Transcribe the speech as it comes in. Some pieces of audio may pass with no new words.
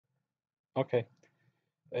Okay,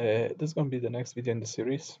 this is going to be the next video in the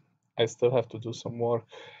series. I still have to do some work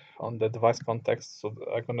on the device context, so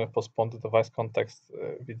I'm going to postpone the device context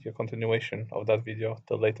video continuation of that video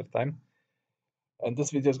till later time. And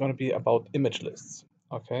this video is going to be about image lists,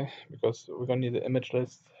 okay? Because we're going to need the image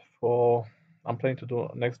list for, I'm planning to do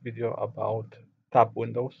a next video about tab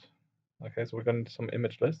windows, okay? So we're going to need some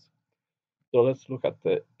image lists. So let's look at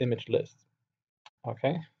the image list,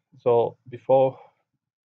 okay? So before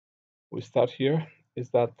we start here is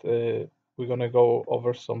that we're going to go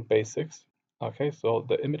over some basics. Okay, so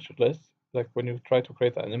the image list, like when you try to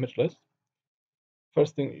create an image list,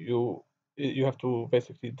 first thing you have to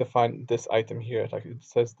basically define this item here. Like it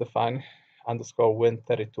says define underscore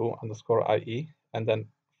win32 underscore IE and then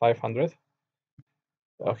 500.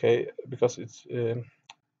 Okay, because it's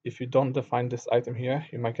if you don't define this item here,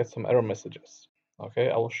 you might get some error messages.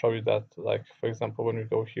 Okay, I will show you that. Like for example, when we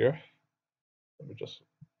go here, let me just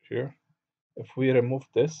here. If we remove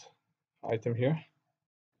this item here,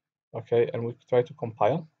 okay, and we try to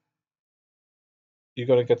compile, you're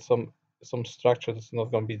gonna get some structure that's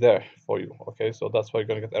not gonna be there for you. Okay, so that's why you're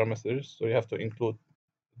gonna get error messages. So you have to include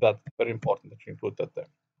that. Very important that you include that there.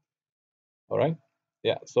 All right.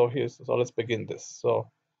 Yeah. So let's begin this.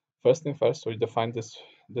 So first thing first. So you define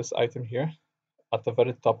this item here at the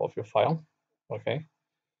very top of your file. Okay.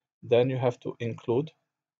 Then you have to include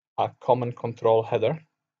a common control header,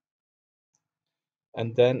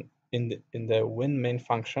 and then in the win main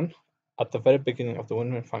function, at the very beginning of the win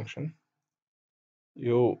main function,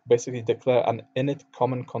 you basically declare an init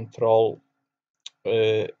common control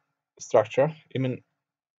structure, even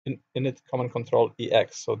init common control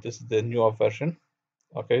ex. So this is the newer version.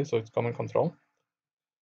 Okay, so it's common control.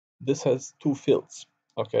 This has two fields.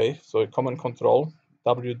 Okay, so common control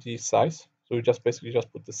wd size. So you just basically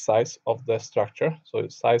just put the size of the structure. So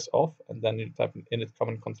size of, and then you type in init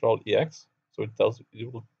common control ex. So it tells you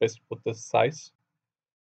will basically put the size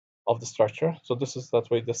of the structure. So this is that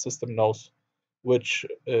way the system knows which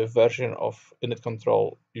version of init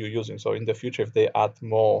control you're using. So in the future, if they add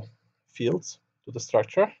more fields to the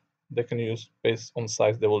structure, they can use based on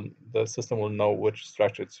size. The system will know which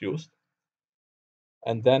structure it's used.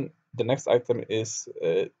 And then the next item is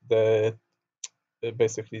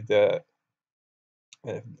basically the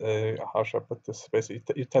how should I put this? Basically,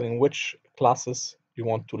 you're telling which classes you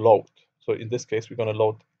want to load. So in this case, we're going to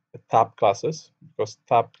load the tab classes because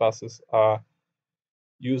tab classes are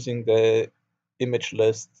using the image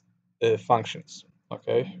list functions.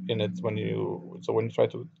 Okay, in it when you try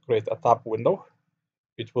to create a tab window,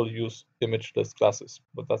 it will use image list classes,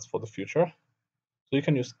 but that's for the future. So you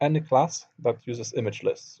can use any class that uses image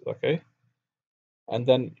lists. Okay, and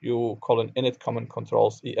then you call an init common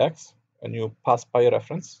controls ex, and you pass by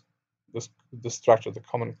reference this structure, the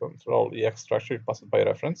common control ex structure. You pass it by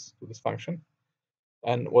reference to this function,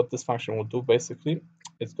 and what this function will do basically,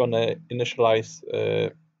 it's gonna initialize.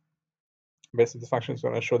 Basically, the function is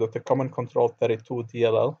going to show that the common control 32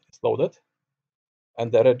 DLL is loaded,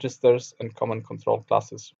 and the registers and common control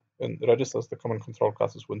classes, and registers the common control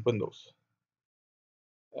classes with Windows.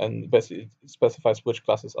 And basically, it specifies which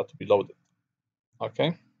classes are to be loaded.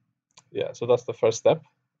 Okay, yeah, so that's the first step.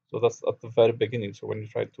 So that's at the very beginning. So when you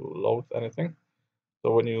try to load anything,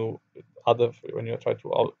 so when you try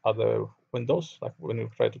to add other windows, like when you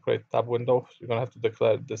try to create tab window, you're gonna have to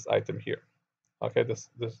declare this item here. Okay, this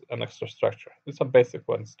an extra structure. It's a basic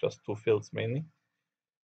one. It's just two fields mainly.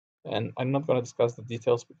 And I'm not going to discuss the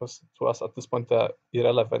details because to us at this point they're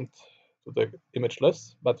irrelevant to the image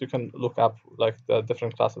list, but you can look up like the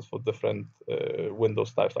different classes for different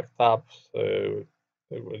Windows types, like tabs,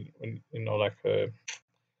 when, like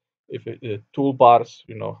if toolbars,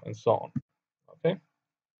 and so on. Okay,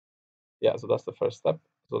 yeah, so that's the first step.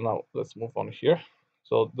 So now let's move on here.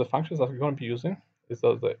 So the functions that we're going to be using is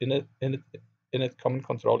the init common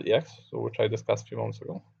control ex, so which I discussed a few moments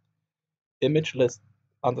ago. Image list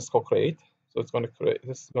underscore create. So it's going to create,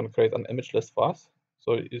 this is going to create an image list for us.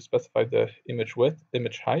 So you specify the image width,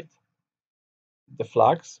 image height, the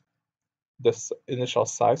flags, this initial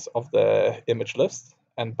size of the image list,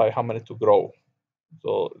 and by how many to grow.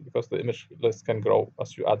 So because the image list can grow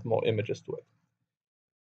as you add more images to it.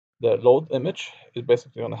 The load image is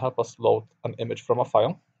basically going to help us load an image from a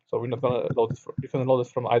file. So we're not going to load it from, you can load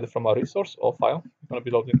it from either from a resource or file. We're going to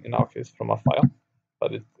be loading in our case from a file,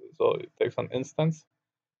 but it takes an instance,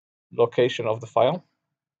 location of the file,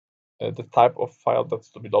 the type of file that's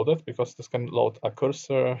to be loaded, because this can load a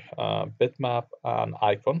cursor, bitmap, an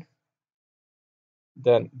icon.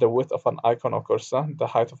 Then the width of an icon or cursor, the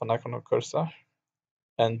height of an icon or cursor,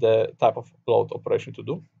 and the type of load operation to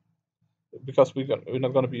do. because we're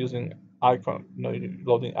not going to be using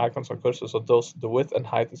loading icons or cursors, so the width and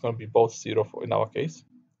height is going to be both 0 in our case.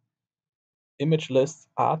 Image list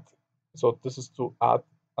add, so this is to add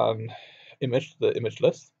an image to the image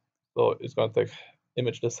list. So it's going to take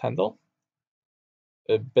image list handle,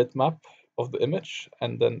 a bitmap of the image,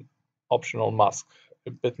 and then optional mask,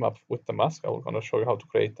 a bitmap with the mask. I'm going to show you how to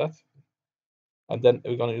create that. And then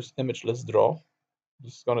we're going to use image list draw.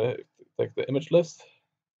 This is going to take the image list,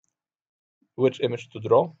 which image to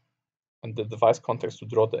draw, and the device context to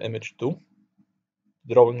draw the image to,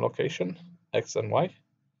 drawing location, X and Y,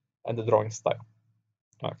 and the drawing style.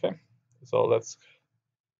 Okay, so let's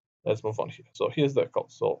move on here. So here's the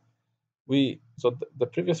code. So the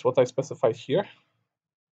previous what I specified here,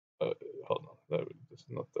 hold on, this is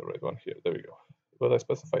not the right one here. There we go. What I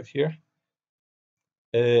specified here,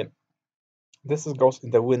 this goes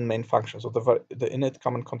in the win main function. So the init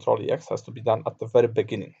command control ex has to be done at the very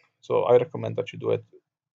beginning. So I recommend that you do it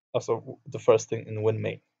as the first thing in win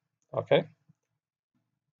main. Okay.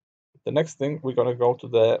 The next thing we're gonna go to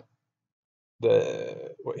the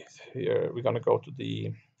wait here. We're gonna go to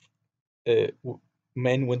the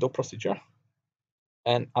main window procedure,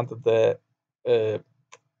 and under the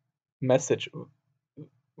message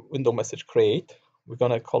window message create, we're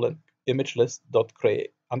gonna call it image list dot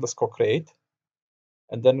create underscore create,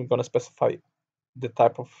 and then we're gonna specify the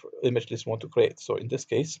type of image list we want to create. So in this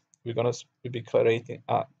case, we'll be creating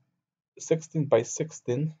a 16 by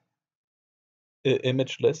 16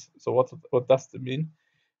 image list. So what does that mean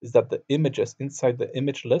is that the images inside the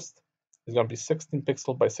image list is going to be 16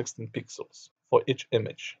 pixel by 16 pixels for each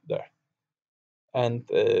image there. And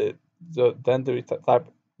then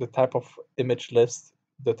the type of image list,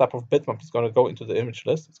 the type of bitmap is going to go into the image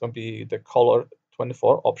list. It's going to be the color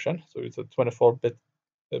 24 option. So it's a 24-bit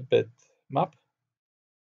bitmap.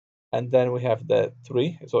 And then we have the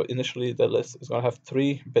 3. So initially the list is going to have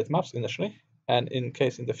 3 bitmaps initially. And in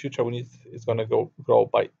case in the future we need, it's going to grow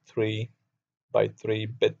by 3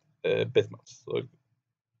 bitmaps. So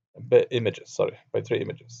images, sorry, by 3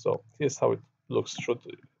 images. So here's how it looks.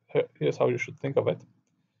 Here's how you should think of it.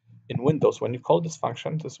 In Windows, when you call this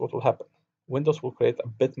function, this is what will happen. Windows will create a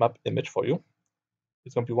bitmap image for you.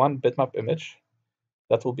 It's going to be one bitmap image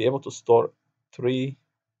that will be able to store 3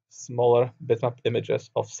 smaller bitmap images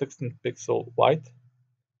of 16 pixel wide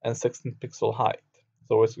and 16 pixel height.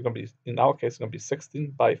 So it's going to be, in our case, it's going to be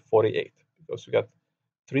 16 by 48 because you got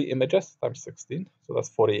 3 images times 16, so that's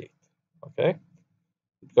 48. Okay,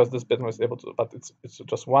 because this bitmap is able to, but it's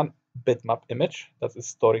just one bitmap image that is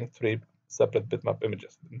storing 3 separate bitmap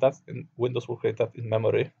images. And that's in Windows will create that in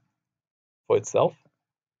memory for itself.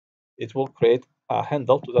 It will create a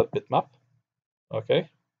handle to that bitmap. Okay,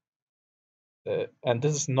 and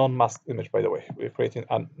this is non-masked image, by the way. We're creating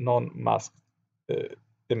a non-masked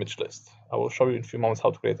image list. I will show you in a few moments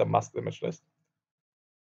how to create a masked image list.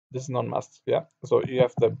 This is non-masked, yeah. So you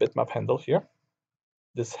have the bitmap handle here.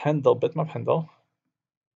 This handle, bitmap handle,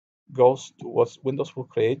 goes to what Windows will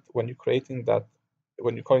create when you're creating that,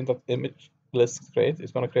 when you're calling that image list create.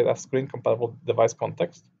 It's going to create a screen compatible device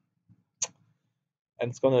context, and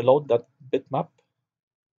it's going to load that bitmap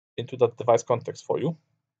into that device context for you.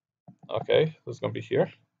 Okay, so it's going to be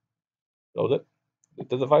here, loaded.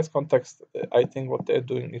 The device context, I think what they're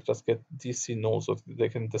doing is just get DC null so they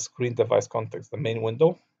can the screen device context, the main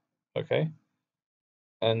window. Okay,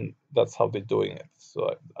 and that's how they're doing it.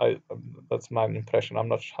 So that's my impression. I'm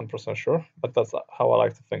not 100% sure, but that's how I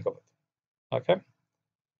like to think of it. Okay,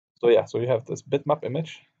 so yeah, so you have this bitmap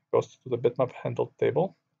image goes to the bitmap handle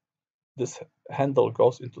table. This handle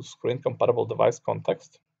goes into screen compatible device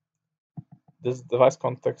context. This device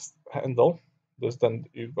context handle, this then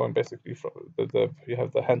you're going basically from you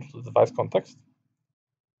have the handle to device context.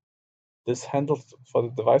 This handle for the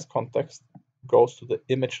device context goes to the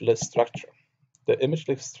image list structure. The image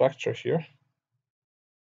list structure here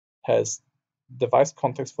has device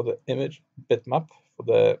context for the image bitmap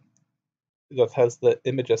that has the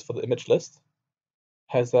images for the image list,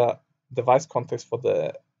 has a device context for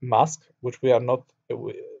the mask, which we are not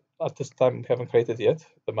at this time we haven't created yet,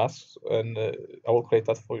 the masks, and I will create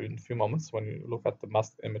that for you in a few moments when you look at the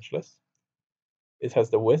masked image list. It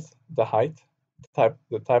has the width, the height,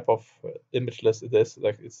 the type of image list it is.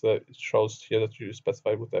 Like it shows here that you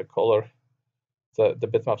specify with the color the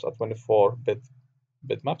bitmaps are 24-bit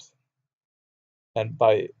bitmaps, and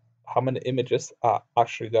by how many images are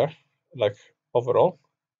actually there, like overall,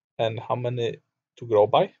 and how many to grow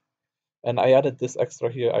by. And I added this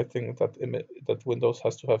extra here. I think that Windows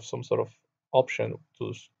has to have some sort of option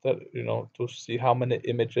to to see how many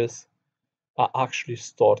images are actually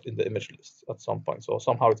stored in the image list at some point. So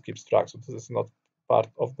somehow it keeps track. So this is not part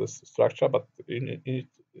of this structure, but you need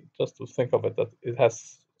just to think of it that it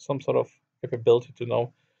has some sort of capability to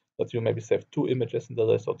know that you maybe save 2 images in the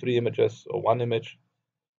list, or 3 images, or 1 image,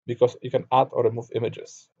 because you can add or remove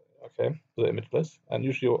images, okay, to the image list. And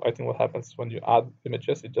usually, I think what happens when you add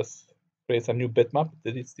images, it just creates a new bitmap,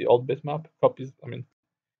 deletes the old bitmap,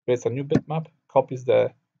 creates a new bitmap, copies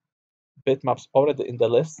the bitmaps already in the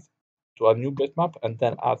list to a new bitmap, and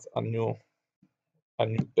then adds a new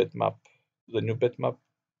bitmap to the new bitmap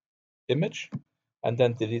image, and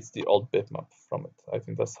then deletes the old bitmap from it. I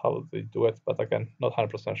think that's how they do it, but again, not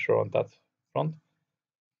 100% sure on that front.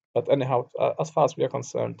 But anyhow, as far as we are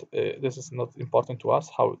concerned, this is not important to us,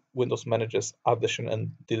 how Windows manages addition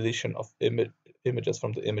and deletion of images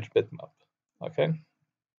from the image bitmap, okay,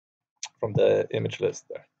 from the image list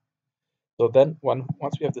there. So then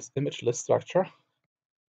once we have this image list structure,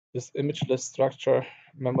 this image list structure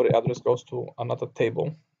memory address goes to another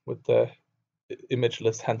table with the image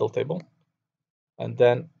list handle table. And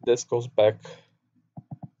then this goes back to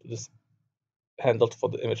this handled for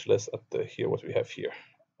the image list at the, here, what we have here,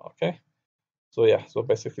 okay? So yeah, so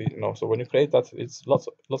basically, so when you create that, it's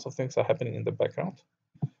lots of things are happening in the background.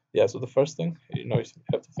 Yeah, so the first thing, you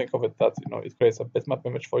have to think of it that, it creates a bitmap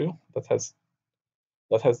image for you that has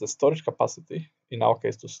the storage capacity, in our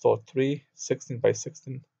case, to store 3 16 by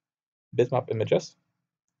 16 bitmap images,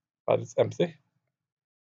 but it's empty.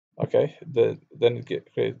 Okay, then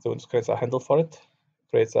it creates a handle for it,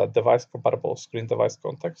 creates a device compatible screen device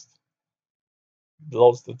context,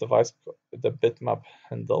 loads the bitmap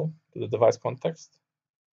handle to the device context,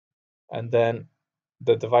 and then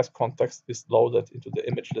the device context is loaded into the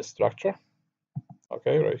image list structure.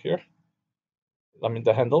 Okay, right here.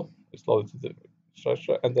 The handle is loaded to the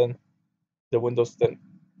structure, and then the Windows then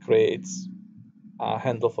creates a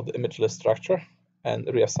handle for the image list structure and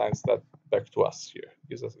reassigns that back to us here,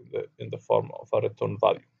 gives us in the form of a return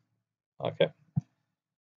value. Okay.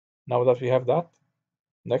 Now that we have that,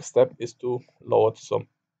 next step is to load some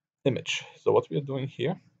image. So what we are doing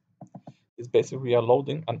here is basically we are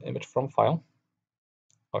loading an image from file.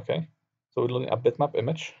 Okay, so we're loading a bitmap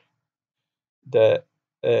image. The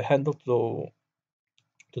handle to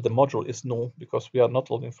the module is null because we are not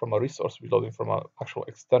loading from a resource, we're loading from an actual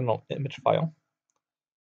external image file.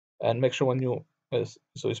 And make sure when you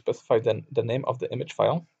so you specify then the name of the image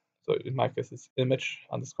file. So in my case, it's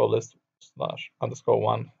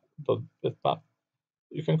image_list/_1.bitmap.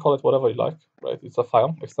 You can call it whatever you like, right? It's a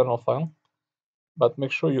file, external file, but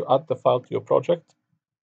make sure you add the file to your project.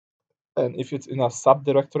 And if it's in a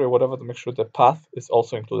subdirectory or whatever, to make sure the path is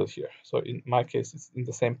also included here. So in my case, it's in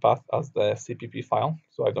the same path as the CPP file,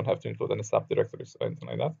 so I don't have to include any subdirectories or anything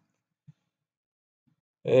like that.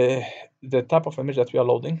 The type of image that we are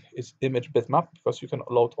loading is image bitmap, because you can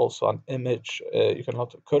load also an image, you can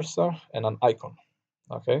load a cursor and an icon,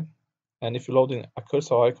 okay? And if you're loading a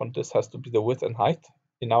cursor or icon, this has to be the width and height.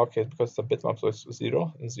 In our case, because it's a bitmap, so it's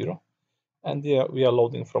 0 and 0. And we are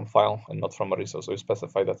loading from file and not from a resource, so we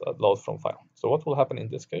specify that load from file. So what will happen in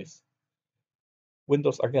this case?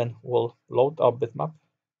 Windows, again, will load our bitmap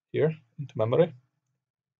here into memory.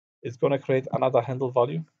 It's going to create another handle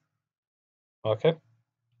value, okay?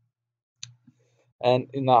 And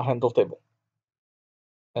in our handle table.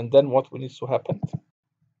 And then what needs to happen?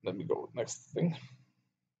 Let me go next thing.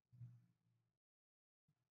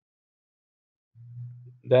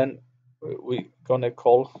 Then we're going to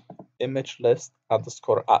call image list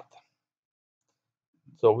underscore add.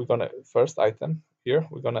 So we're going to, first item here,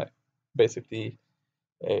 we're going to basically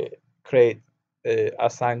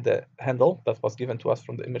assign the handle that was given to us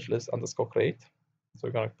from the image list underscore create. So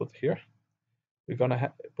we're going to put here. We're going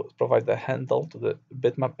to provide the handle to the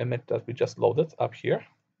bitmap image that we just loaded up here.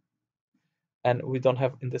 And we don't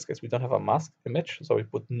have, in this case, we don't have a mask image, so we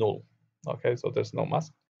put null. Okay, so there's no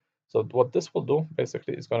mask. So what this will do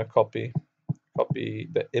basically is going to copy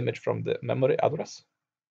the image from the memory address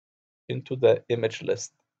into the image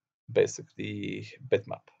list, basically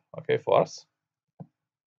bitmap, okay, for us.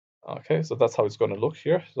 Okay, so that's how it's going to look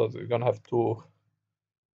here. So we're going to have two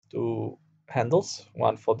handles,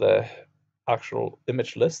 one for the actual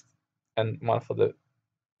image list and one for the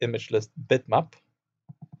image list bitmap.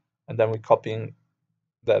 And then we're copying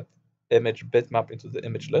that image bitmap into the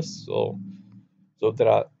image list. So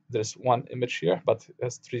there's one image here, but it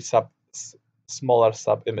has 3 smaller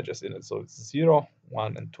sub images in it. So it's 0,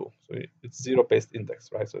 1, and 2. So it's 0-based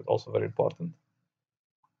index, right? So it's also very important.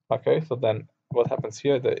 Okay, so then what happens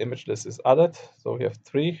here? The image list is added. So we have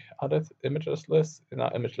 3 added images lists in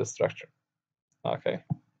our image list structure. Okay.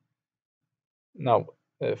 Now,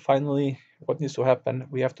 finally, what needs to happen?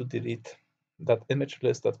 We have to delete that image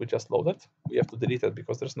list that we just loaded, we have to delete it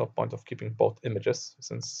because there's no point of keeping both images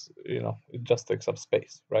since it just takes up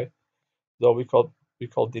space, right? So we call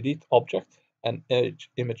delete object and image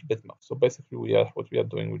bitmap. So basically what we are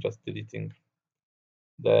doing, we're just deleting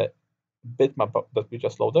the bitmap that we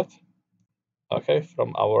just loaded, okay,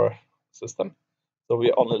 from our system. So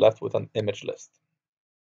we're only left with an image list.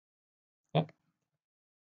 Yeah.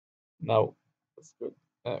 Now that's good.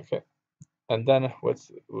 Okay. And then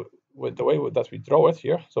with the way that we draw it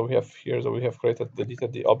here, so we have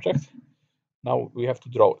deleted the object. Now we have to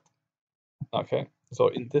draw it. Okay. So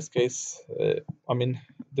in this case, the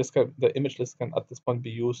image list can at this point be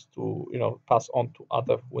used to pass on to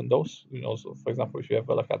other windows. So for example, if you have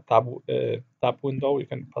like a tab window, you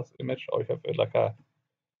can pass image, or if you have like a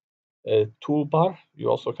toolbar, you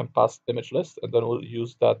also can pass image list, and then we'll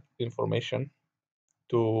use that information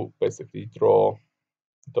to basically draw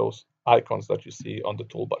those icons that you see on the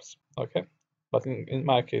toolbars. Okay, but in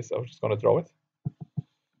my case, I'm just going to draw it.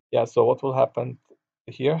 Yeah, so what will happen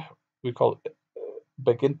here, we call it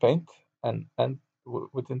begin paint, and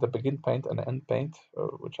within the begin paint and end paint,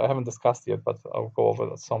 which I haven't discussed yet, but I'll go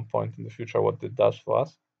over at some point in the future what it does for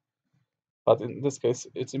us. But in this case,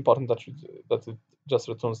 it's important that it just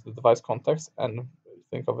returns the device context, and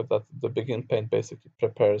think of it that the begin paint basically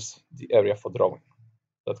prepares the area for drawing.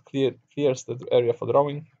 That clears the area for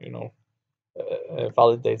drawing,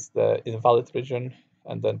 validates the invalid region,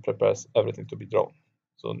 and then prepares everything to be drawn.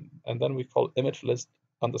 So, and then we call image list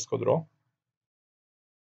underscore draw.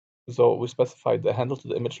 So we specify the handle to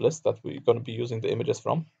the image list that we're going to be using the images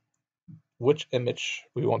from, which image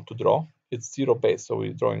we want to draw. It's 0 base, so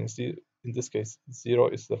we're drawing in this case 0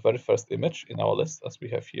 is the very first image in our list, as we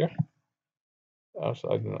have here.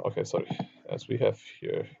 So I don't know. Okay, sorry, as we have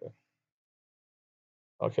here.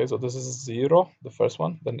 Okay, so this is 0, the first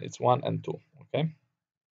one, then it's 1 and 2. Okay,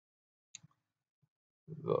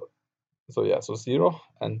 so yeah, so 0,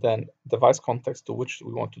 and then device context to which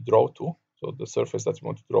we want to draw to, so the surface that we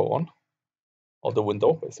want to draw on, or the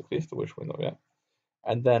window basically, to which window, yeah,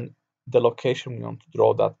 and then the location we want to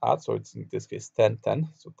draw that at, so it's in this case 10 10,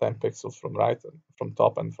 so 10 pixels from right, from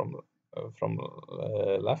top, and from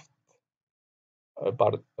left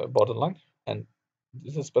borderline, and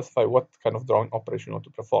this is specify what kind of drawing operation you want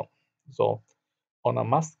to perform. So on a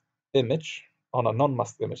masked image, on a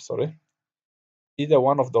non-masked image, sorry, either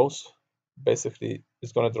one of those basically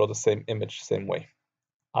is going to draw the same image same way.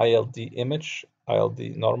 ILD image, ILD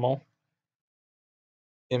normal,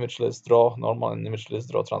 image list draw normal, and image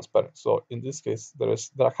list draw transparent. So in this case, there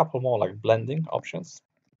are a couple more like blending options,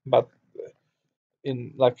 but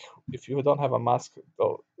in like if you don't have a mask,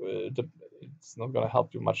 though, it's not going to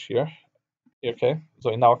help you much here. Okay,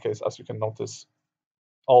 so in our case, as you can notice,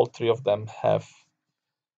 all three of them have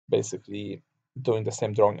basically doing the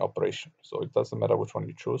same drawing operation. So it doesn't matter which one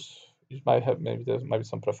you choose. You might have there might be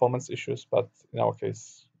some performance issues, but in our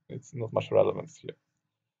case, it's not much relevance here.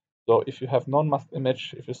 So if you have non-masked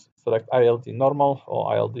image, if you select ILD normal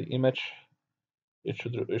or ILD image, it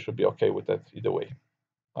should be okay with that either way.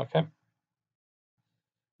 Okay.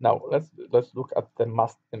 Now let's look at the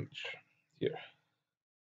masked image here.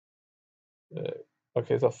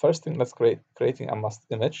 Okay, so first thing, let's creating a masked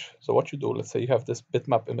image. So what you do, let's say you have this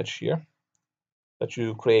bitmap image here that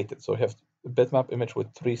you created. So you have a bitmap image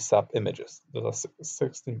with 3 sub images that are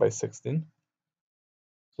 16 by 16.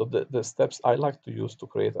 So the steps I like to use to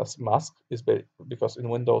create a mask is because in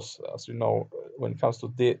Windows, as you know, when it comes to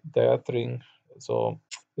dithering, so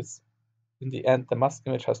it's in the end, the mask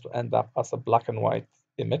image has to end up as a black and white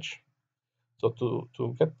image. So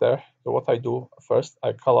to get there, so what I do first,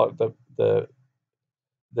 I color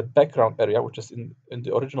the background area, which is in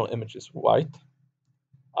the original image is white.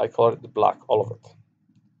 I color it black, all of it.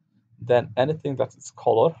 Then anything that is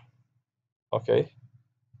color, okay,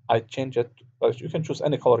 I change it. You can choose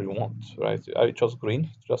any color you want, right? I chose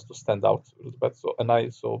green just to stand out a little bit. So and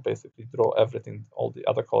I basically draw everything, all the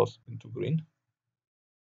other colors into green.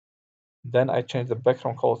 Then I change the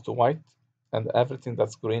background color to white and everything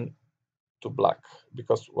that's green to black.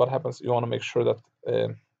 Because what happens, you want to make sure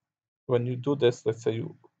that when you do this, let's say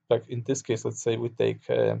like in this case, let's say we take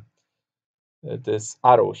this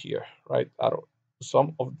arrow here, right? Arrow.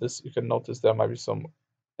 Some of this, you can notice there might be some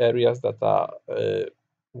areas that are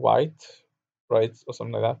white, right, or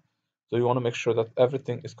something like that. So you want to make sure that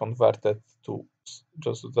everything is converted to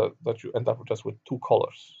just that you end up just with 2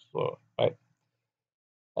 colors, so right.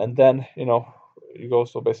 And then you go,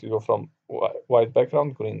 so basically go from white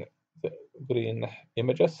background, green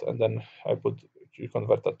images, and then you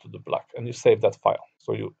convert that to the black, and you save that file.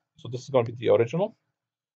 So this is going to be the original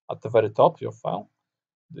at the very top, your file,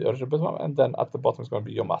 the original bitmap, and then at the bottom is going to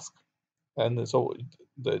be your mask. And so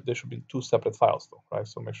there should be two separate files though, right?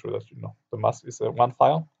 So make sure that you know the mask is one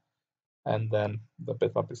file, and then the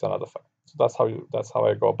bitmap is another file. So that's how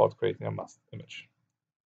I go about creating a mask image.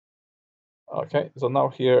 Okay, so now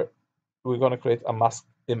here we're going to create a mask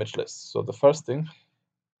image list. So the first thing,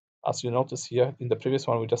 as you notice here, in the previous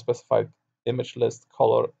one we just specified image list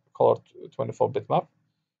color 24 bitmap.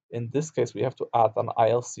 In this case, we have to add an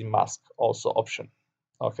ILC mask also option.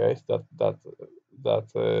 Okay, that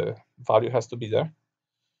value has to be there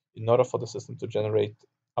in order for the system to generate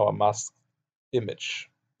our mask image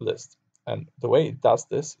list. And the way it does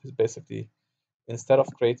this is basically, instead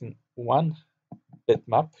of creating one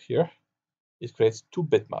bitmap here, it creates two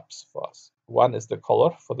bitmaps for us. One is the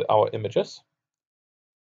color for our images,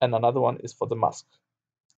 and another one is for the mask,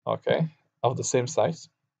 okay, of the same size.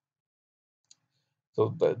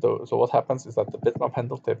 So so what happens is that the bitmap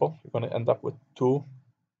handle table, you're going to end up with two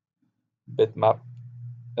bitmap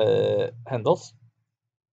handles,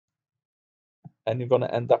 and you're going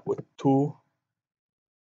to end up with two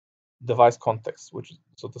device contexts,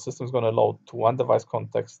 so the system is going to load to one device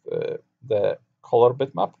context the color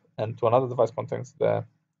bitmap, and to another device context the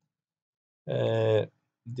other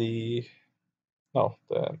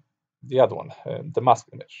one, the mask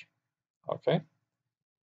image. Okay,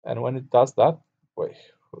 and when it does that, wait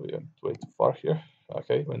too far here.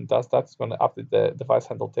 Okay, when it does that, it's going to update the device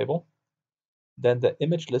handle table. Then the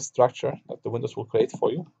image list structure that the Windows will create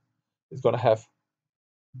for you is going to have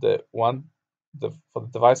for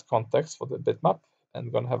the device context for the bitmap,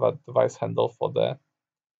 and going to have a device handle for the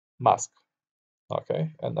mask.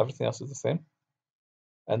 Okay, and everything else is the same.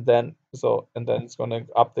 And then it's going to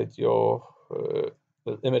update your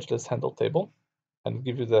the image list handle table and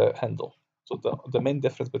give you the handle. So the main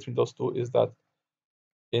difference between those two is that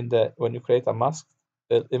when you create a mask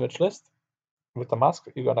image list with a mask,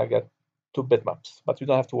 you're gonna get two bitmaps, but you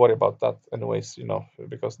don't have to worry about that anyways, you know,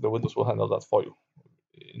 because the Windows will handle that for you.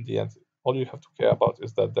 In the end, all you have to care about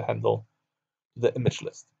is that the handle the image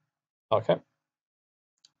list. Okay,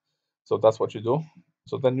 so that's what you do.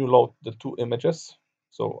 So then you load the two images.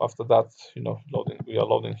 So after that, you know, we are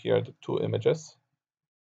loading here the two images.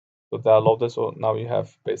 So they are loaded. So now you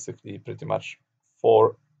have basically pretty much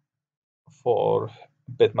four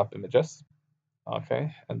bitmap images.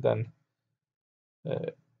 Okay, and then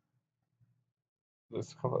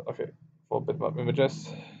let's cover, okay, 4 bitmap images.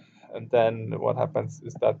 And then what happens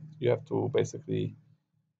is that you have to basically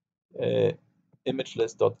image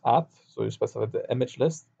list.add. So you specify the image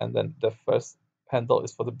list, and then the first handle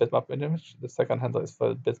is for the bitmap image. The second handle is for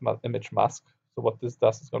the bitmap image mask. So what this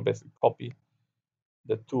does is going to basically copy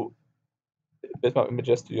the two bitmap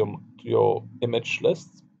images to your image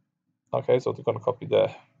list. Okay, so they're going to copy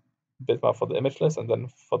the bitmap for the image list and then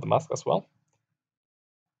for the mask as well.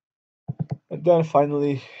 And then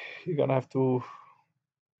finally, you're going to have to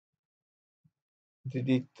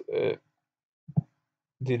delete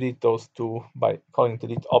those two by calling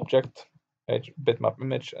delete object edge bitmap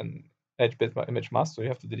image and edge bitmap image mask. So you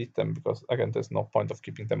have to delete them because again, there's no point of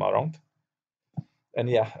keeping them around. And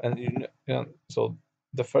yeah, and you know, so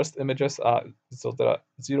the first images are, so they are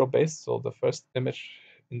zero based. So the first image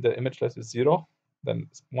in the image list is 0, then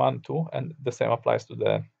 1, 2, and the same applies to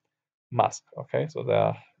the mask. Okay, so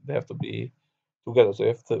they have to be together.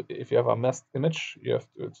 So if you have a masked image, you have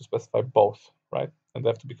to specify both, right? And they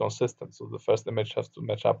have to be consistent. So the first image has to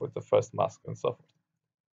match up with the first mask and so forth.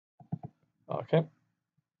 Okay.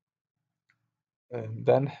 And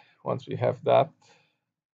then once we have that,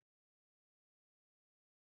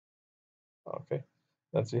 okay,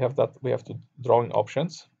 once we have that, we have to drawing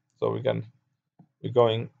options. So we're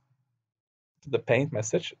going to the paint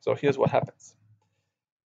message. So here's what happens.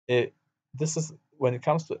 This is when it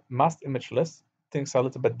comes to masked image list, things are a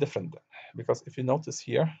little bit different, because if you notice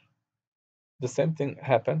here, the same thing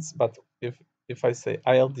happens, but if I say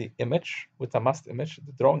ILD image with a masked image,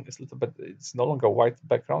 the drawing is a little bit, it's no longer white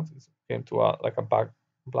background, it came to like a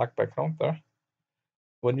black background there.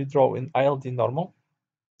 When you draw in ILD normal,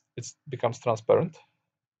 it becomes transparent.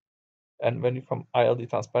 And when you come ILD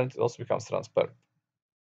transparent, it also becomes transparent.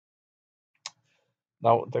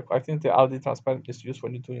 Now, I think the ILD transparent is used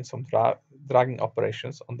when you're doing some dragging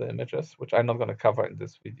operations on the images, which I'm not going to cover in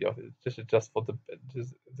this video. This is just for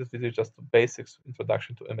this video is just the basics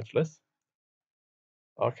introduction to image lists.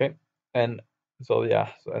 Okay, and so yeah,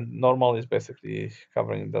 and normal is basically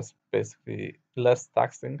covering that's basically less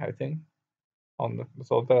taxing, I think.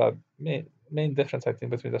 So the main difference I think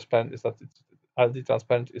between transparent is that ILD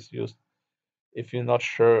transparent is used if you're not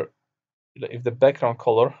sure if the background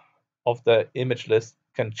color of the image list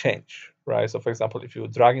can change, right? So for example, if you're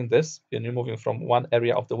dragging this and you're moving from one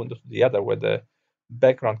area of the window to the other where the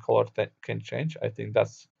background color can change. I think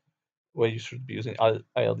that's where you should be using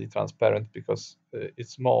ILD transparent, because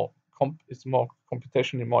it's more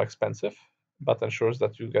computationally more expensive, but ensures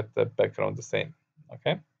that you get the background the same.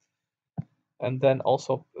 Okay. And then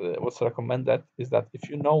also what's recommended is that if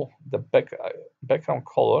you know the background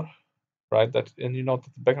color, right, that and you know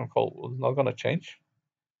that the background color is not going to change,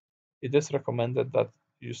 it is recommended that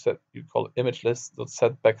you call image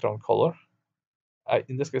list.set background color.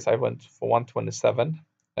 In this case, I went for 127,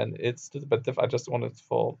 and it's a little bit different. I just wanted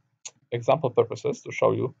for example purposes to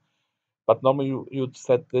show you. But normally you'd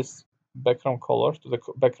set this background color to the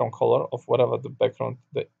background color of whatever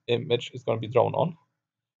the image is going to be drawn on.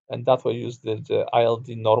 And that way use the ILD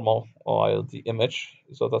normal or ILD image,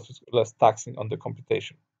 so that's less taxing on the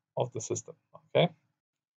computation of the system, okay?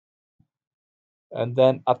 And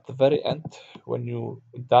then at the very end, when you're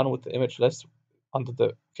done with the image list, under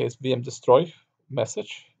the case VM destroy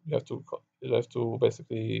message, you have to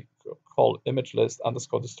basically call image list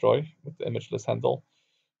underscore destroy with the image list handle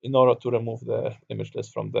in order to remove the image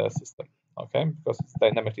list from the system, okay? Because it's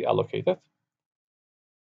dynamically allocated.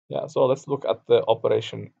 Yeah, so let's look at the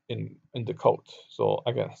operation in the code. So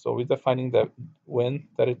again, so we're defining the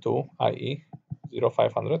Win32, i.e.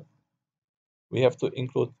 0500. We have to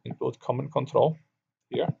include common control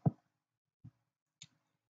here.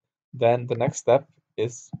 Then the next step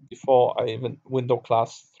is, before I even window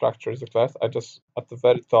class structure is declared, I just at the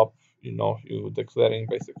very top, you declaring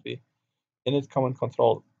basically init common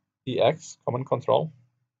control ex common control.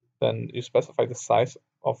 Then you specify the size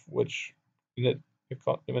of which init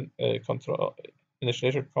control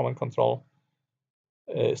initiation common control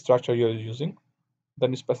structure you're using.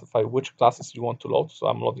 Then you specify which classes you want to load. So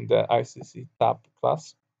I'm loading the ICC tab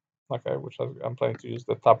class, okay, which I'm planning to use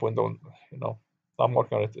the tab window. I'm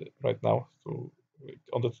working on it right now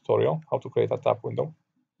on the tutorial how to create a tab window.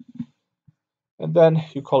 And then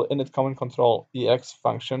you call init common control ex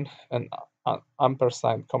function and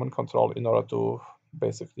ampersand common control in order to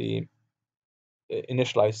basically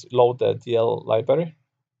load the DL library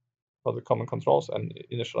for the common controls and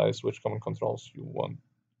initialize which common controls you want,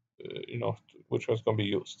 which is going to be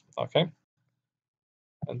used, okay?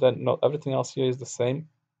 And then not everything else here is the same.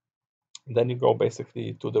 Then you go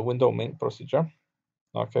basically to the window main procedure.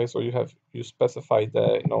 Okay, so you specify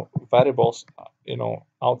the variables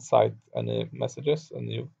outside any messages,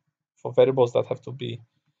 and for variables that have to be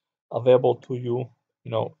available to you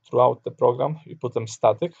throughout the program, you put them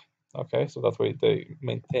static. Okay, so that way they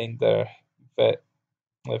maintain their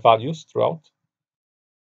values throughout.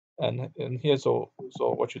 And here, so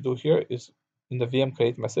what you do here is in the VM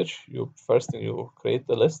create message, you create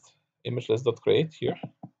the list, image list.create here.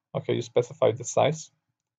 Okay, you specify the size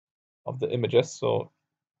of the images. So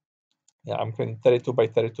yeah, I'm creating 32 by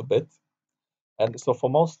 32 bit. And so for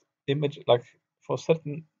most like for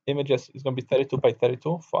certain images, it's going to be 32 by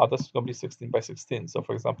 32. For others, it's going to be 16 by 16. So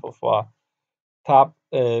for example, for tab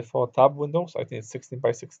windows, I think it's 16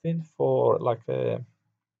 by 16. For like a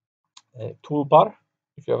toolbar,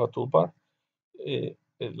 if you have a toolbar,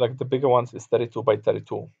 like the bigger ones is 32 by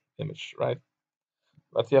 32 image, right?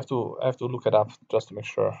 But I have to look it up just to make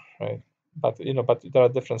sure, right? But there are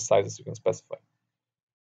different sizes you can specify.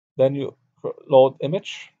 Then you load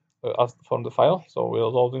image from the file. So we're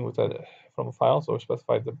loading from a file. So we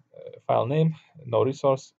specify the file name, no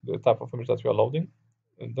resource, the type of image that we are loading,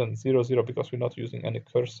 and then 00 because we're not using any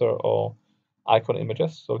cursor or icon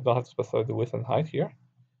images. So we don't have to specify the width and height here.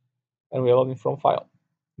 And we are loading from file.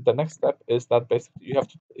 The next step is that basically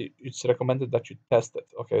it's recommended that you test it.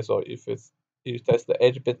 Okay, so you test the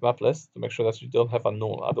edge bitmap list to make sure that you don't have a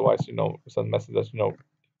null. Otherwise, send message that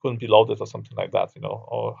couldn't be loaded or something like that.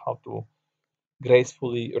 Or how to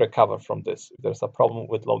gracefully recover from this. If there's a problem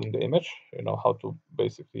with loading the image, how to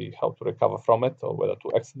recover from it, or whether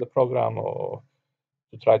to exit the program or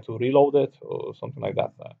to try to reload it or something like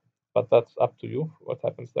that. But that's up to you what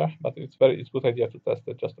happens there. But it's a good idea to test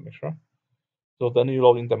it just to make sure. So then you're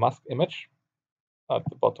loading the mask image at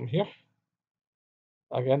the bottom here.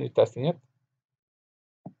 Again, you're testing it.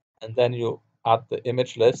 And then you add the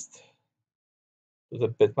image list to the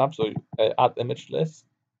bitmap. So you add image list,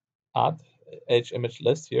 add edge image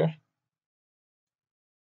list here.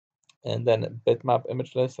 And then bitmap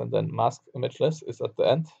image list and then mask image list is at the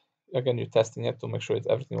end. Again, you're testing it to make sure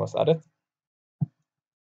everything was added.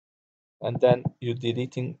 And then you're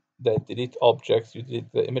deleting the delete objects, you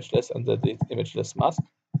delete the image list and the delete image list mask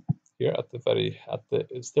here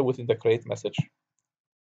it's still within the create message.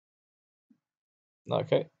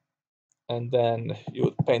 Okay. And then you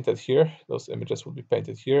would paint it here. Those images will be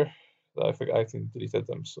painted here. I think I deleted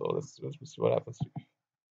them. So let's see what happens.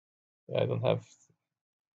 I don't have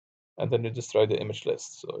and then you destroy the image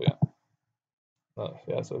list. So yeah,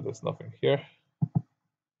 yeah. So there's nothing here.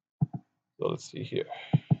 So let's see here.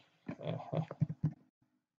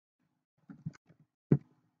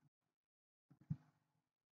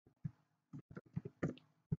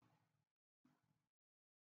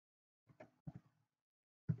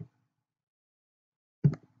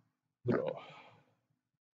 Draw.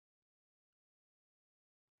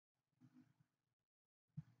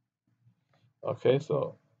 Okay,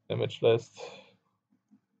 so image list,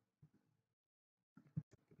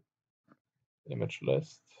 image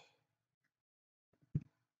list.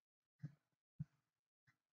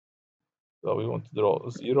 So we want to draw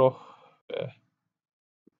 0,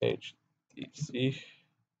 HTC.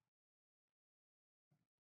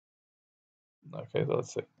 Okay, so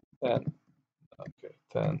let's say 10. Okay,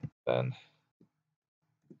 10, 10.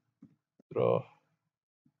 Draw.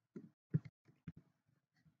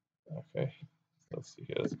 Okay, so let's see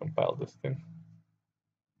here. Let's compile this thing.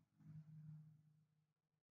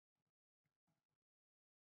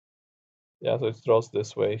 Yeah, so it draws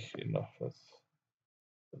this way. You know, let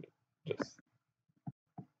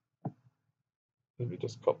me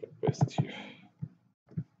just copy and paste it here.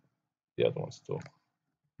 The other ones too.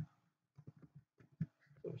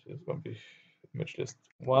 So here's going to be image list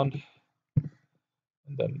 1,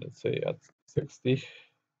 and then let's say at 60,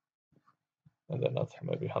 and then at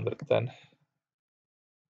maybe 110.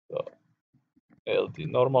 So ALD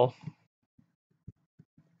normal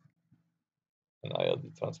and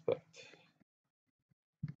ILD transparent.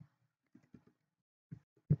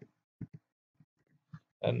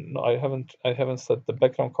 And no, I haven't set the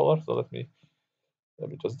background color. So let me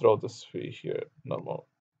just draw this tree here normal.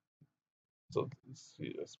 So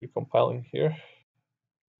let's be compiling here.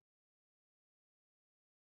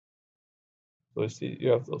 So you see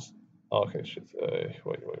you have those. Okay, shit.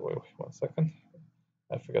 Wait, 1 second.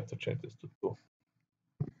 I forgot to change this to 2.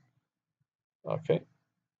 Okay.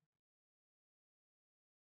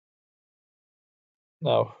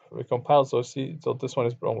 Now we compile. So see, so this one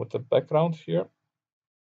is drawn with the background here,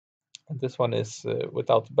 and this one is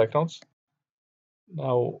without backgrounds.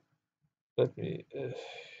 Now let me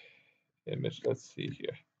image. Let's see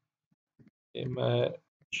here.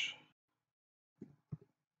 Image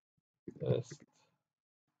list.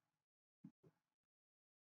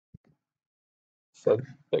 Set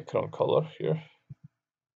background color here.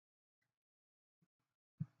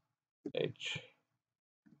 H.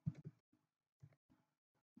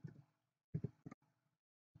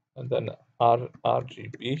 And then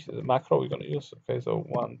RGB, the macro we're going to use. Okay, so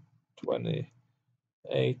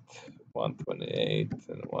 128, 128,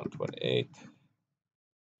 and 128.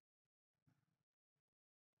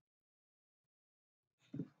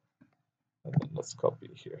 And then let's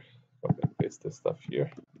copy here, copy and paste this stuff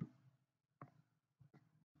here.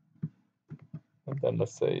 And then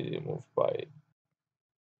let's say move by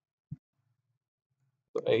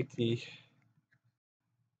 80,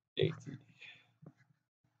 80,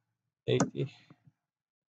 80.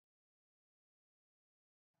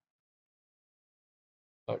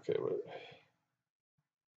 Okay,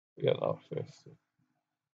 we got now.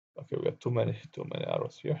 Okay, we got too many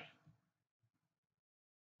arrows here.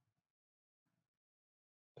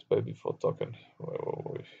 Let's by default token.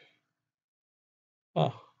 Wait.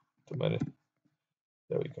 Ah, too many.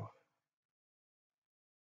 There we go.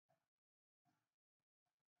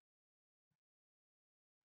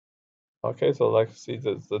 Okay, so like see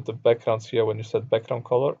the backgrounds here when you set background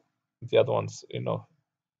color, the other ones, you know,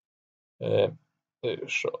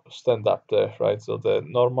 stand up there, right? So the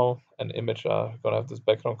normal and image are gonna have this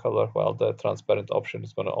background color, while the transparent option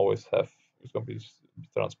is gonna always have, it's gonna be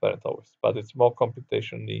transparent always, but it's more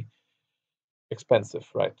computationally expensive,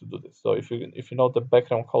 right, to do this. So if you know the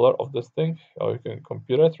background color of this thing, or you can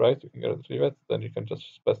compute it, right, you can retrieve it, then you can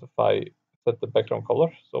just specify set the background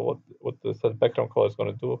color. So what the set background color is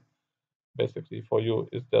gonna do basically for you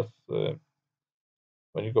is just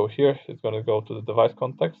when you go here, it's going to go to the device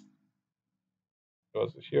context.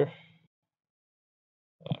 Goes here.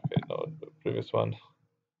 Okay, no, the previous one,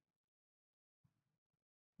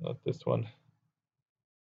 not this one.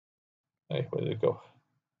 Hey, where did it go?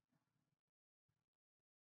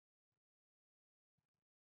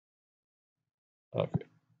 Okay,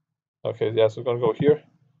 okay, yeah, so we're going to go here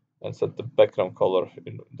and set the background color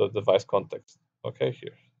in the device context. Okay,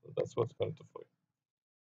 here, so that's what's going to do for you.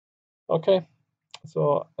 Okay,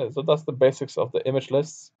 so that's the basics of the image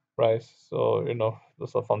lists, right? So you know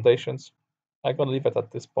those are foundations. I'm gonna leave it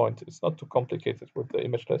at this point. It's not too complicated with the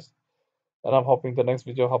image list, and I'm hoping the next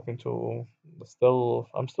video I'm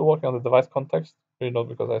still working on the device context, you know,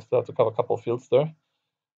 because I still have to cover a couple of fields there.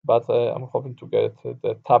 But I'm hoping to get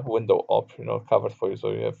the tab window up, covered for you,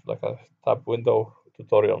 so you have like a tab window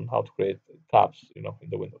tutorial on how to create tabs, in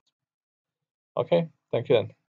the windows. Okay, thank you then.